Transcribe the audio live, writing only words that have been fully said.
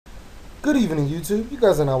Good evening, YouTube. You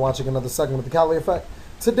guys are now watching another segment of the TheCaliEffect.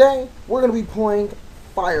 Today, we're going to be playing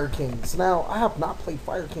Fire Kings. Now, I have not played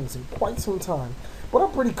Fire Kings in quite some time, but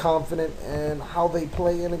I'm pretty confident in how they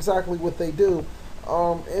play and exactly what they do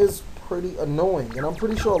is pretty annoying. And I'm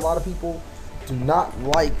pretty sure a lot of people do not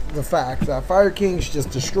like the fact that Fire Kings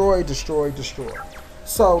just destroy.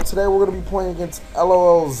 So, today we're going to be playing against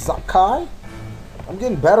LOL Zakai. I'm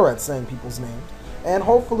getting better at saying people's names. And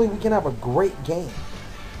hopefully we can have a great game.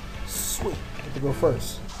 Sweet. Get to go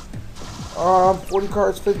first. 40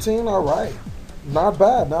 cards, 15. Alright. Not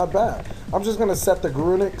bad, not bad. I'm just going to set the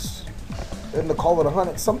Grunics and the Call It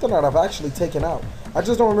 100. Something that I've actually taken out. I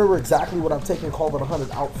just don't remember exactly what I've taken Call It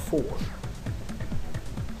 100 out for.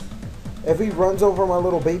 If he runs over my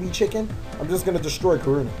little baby chicken, I'm just going to destroy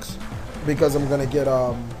Grunics. Because I'm going to get,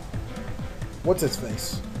 what's his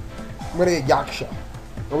face? I'm going to get Yaksha.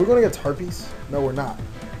 Are we going to get Harpies? No, we're not.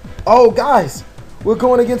 Oh, guys! We're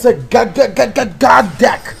going against a god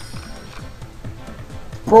deck.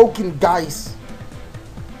 Broken dice.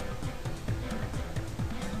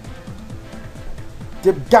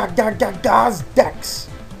 The god's decks.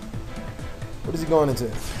 What is he going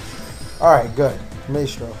into? Alright, good.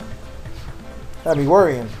 Maestro. Had me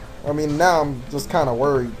worrying. I mean, now I'm just kind of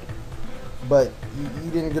worried. But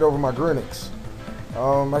he didn't get over my Grunics.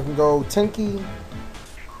 I can go Tenki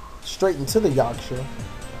straight into the Yaksha.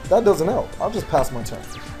 That doesn't help. I'll just pass my turn.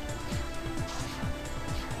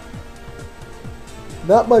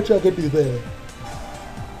 Not much I can do there.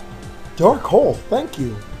 Dark Hole, thank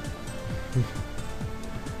you.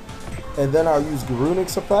 And then I'll use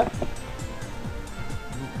Garunic's effect.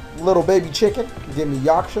 Little baby chicken, give me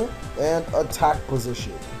Yaksha, and attack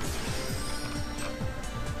position.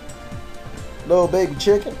 Little baby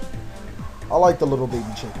chicken. I like the little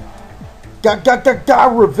baby chicken.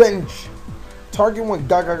 Revenge. Target one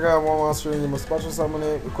monster and you must special summon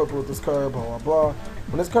it, equip it with this card, blah blah blah.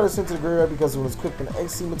 When this card is sent to the graveyard because it was equipped with an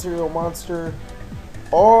XC material monster,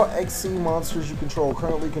 all XC monsters you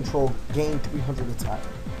currently control gain 300 attack.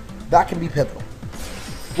 That can be pivotal.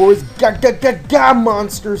 For his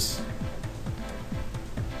monsters.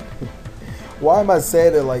 Why am I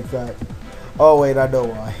saying it like that? Oh wait, I know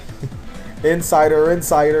why.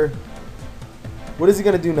 Insider. What is he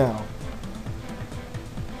gonna do now?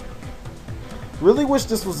 Really wish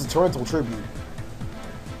this was a torrential tribute.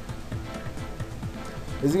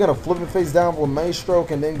 Is he gonna flip it face down with Maestro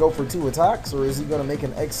and then go for 2 attacks, or is he gonna make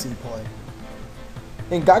an XC play?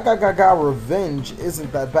 And Revenge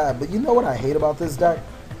isn't that bad, but you know what I hate about this deck?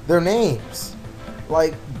 Their names.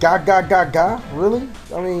 Like really?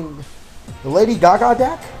 I mean, the Lady Gaga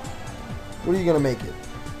deck? What are you gonna make it?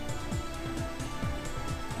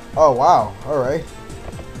 Oh wow, alright.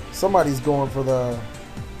 Somebody's going for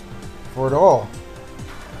it all.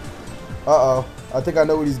 Uh-oh. I think I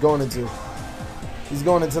know what he's going into. He's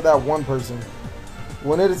going into that one person.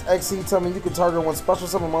 When it is XC, tell me you can target one special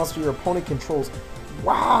summon monster your opponent controls.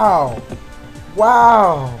 Wow.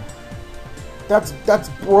 Wow. That's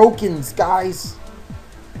broken, guys.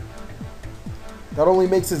 That only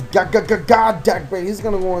makes his god deck bait. He's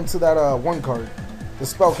gonna go into that one card. The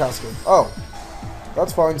Spellcaster. Oh.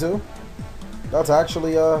 That's fine too. That's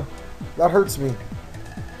actually that hurts me.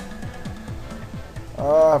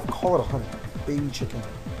 I've called it 100. Baby chicken.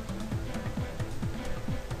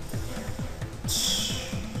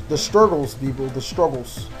 The struggles, people. The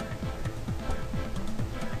struggles.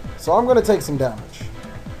 So I'm going to take some damage.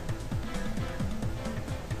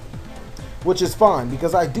 Which is fine,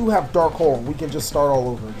 because I do have Dark Hole, and we can just start all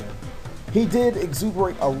over again. He did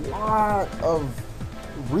exuberate a lot of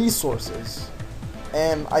resources,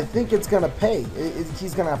 and I think it's going to pay.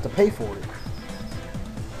 He's going to have to pay for it.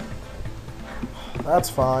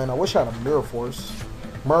 That's fine. I wish I had a Mirror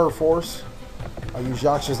Force. I'll use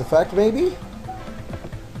Yaksha's effect, maybe?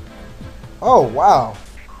 Oh, wow.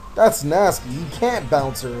 That's nasty. He can't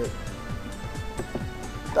bouncer it.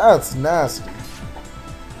 That's nasty.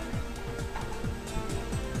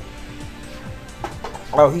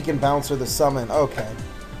 Oh, he can bouncer the summon. Okay.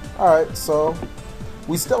 Alright, so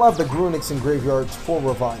we still have the Grunics in graveyards for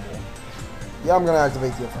revival. Yeah, I'm going to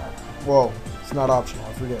activate the effect. Whoa, it's not optional.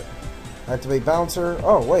 I forget. Activate bouncer.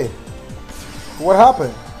 Oh, wait. What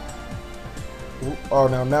happened? Oh,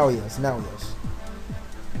 no, now he is. Now he is.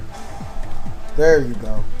 There you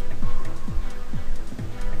go.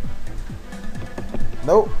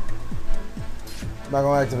 Nope. Not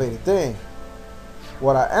going to activate a thing.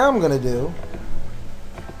 What I am going to do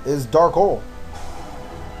is Dark Hole.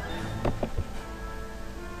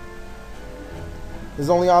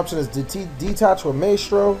 His only option is detach with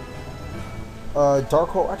Maestro. Dark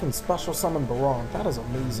Hole, I can special summon Baron. That is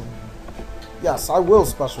amazing. Yes, I will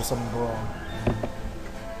special summon Barong.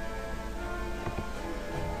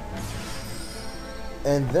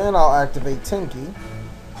 And then I'll activate Tinky.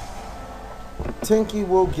 Tinky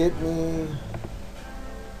will get me...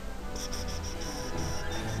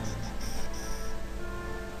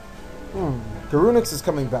 Garunix is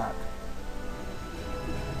coming back.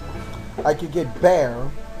 I could get Bear,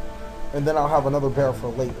 and then I'll have another Bear for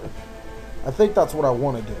later. I think that's what I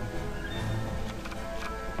want to do.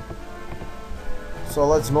 So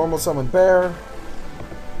let's normal summon Bear.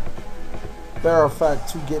 Bear effect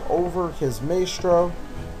to get over his Maestro.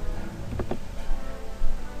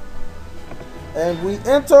 And we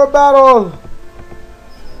enter battle!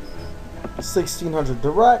 1600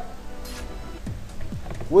 direct.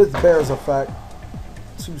 With Bear's effect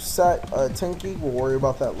to set Tinky. We'll worry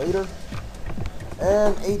about that later.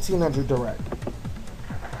 And 1800 direct.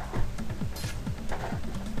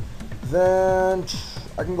 Then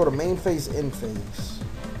I can go to main phase, in phase.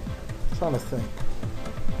 I'm trying to think.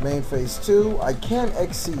 Main phase 2. I can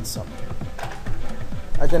exceed summon.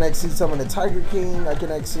 I can exceed summon a Tiger King. I can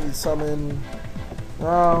exceed summon...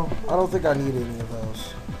 No, I don't think I need any of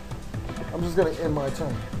those. I'm just going to end my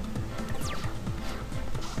turn.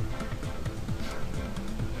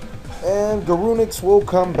 And Garunix will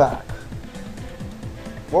come back.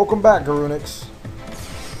 Welcome back, Garunix.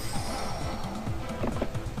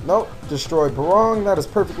 Nope, destroyed Barong. That is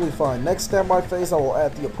perfectly fine. Next standby phase, I will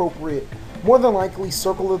add the appropriate, more than likely,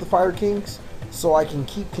 Circle of the Fire Kings, so I can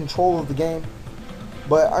keep control of the game.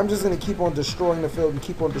 But I'm just going to keep on destroying the field and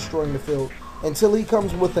keep on destroying the field until he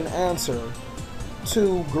comes with an answer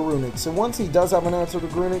to Garunix. And once he does have an answer to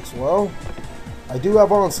Garunix, well, I do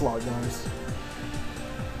have Onslaught, guys.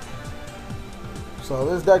 So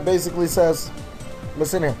this deck basically says,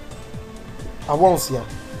 listen here, I want you,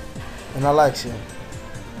 and I like you.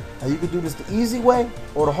 Now you can do this the easy way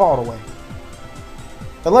or the harder way.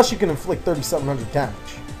 Unless you can inflict 3,700 damage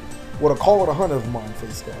with a Call of the Hunter of mine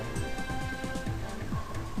face down.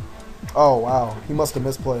 Oh wow, he must have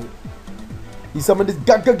misplayed. He summoned his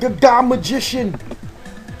Ga Magician.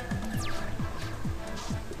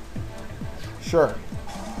 Sure.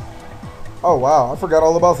 Oh wow, I forgot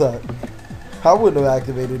all about that. I wouldn't have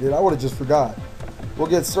activated it. I would have just forgot. We'll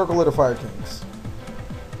get Circle of the Fire Kings.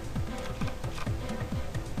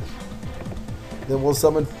 Then we'll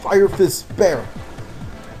summon Fire Fist Bear.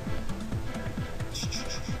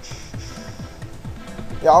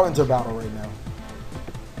 Yeah, I'll enter battle right now.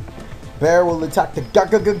 Bear will attack the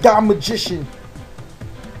Ga Magician.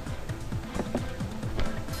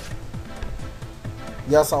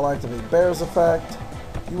 Yes, I'll activate Bear's effect.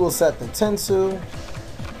 You will set the Tensu.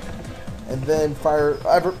 And then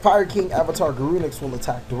Fire King Avatar Garunix will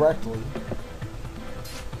attack directly.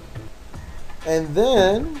 And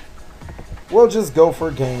then we'll just go for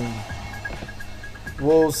game.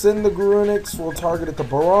 We'll send the Garunix, we'll target it to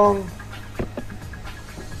Barong.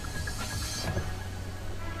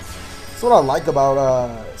 That's what I like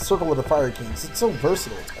about Circle of the Fire Kings. It's so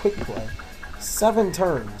versatile, it's quick play. 7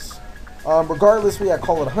 turns. Regardless, we had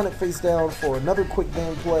Call It 100 face down for another quick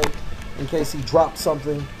game play in case he dropped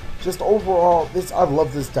something. Just overall, I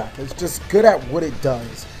love this deck. It's just good at what it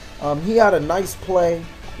does. He had a nice play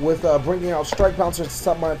with bringing out Strike Bouncers to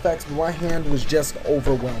stop my effects, but my hand was just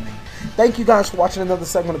overwhelming. Thank you guys for watching another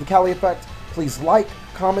segment of The Cali Effect. Please like,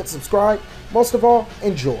 comment, subscribe. Most of all,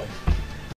 enjoy.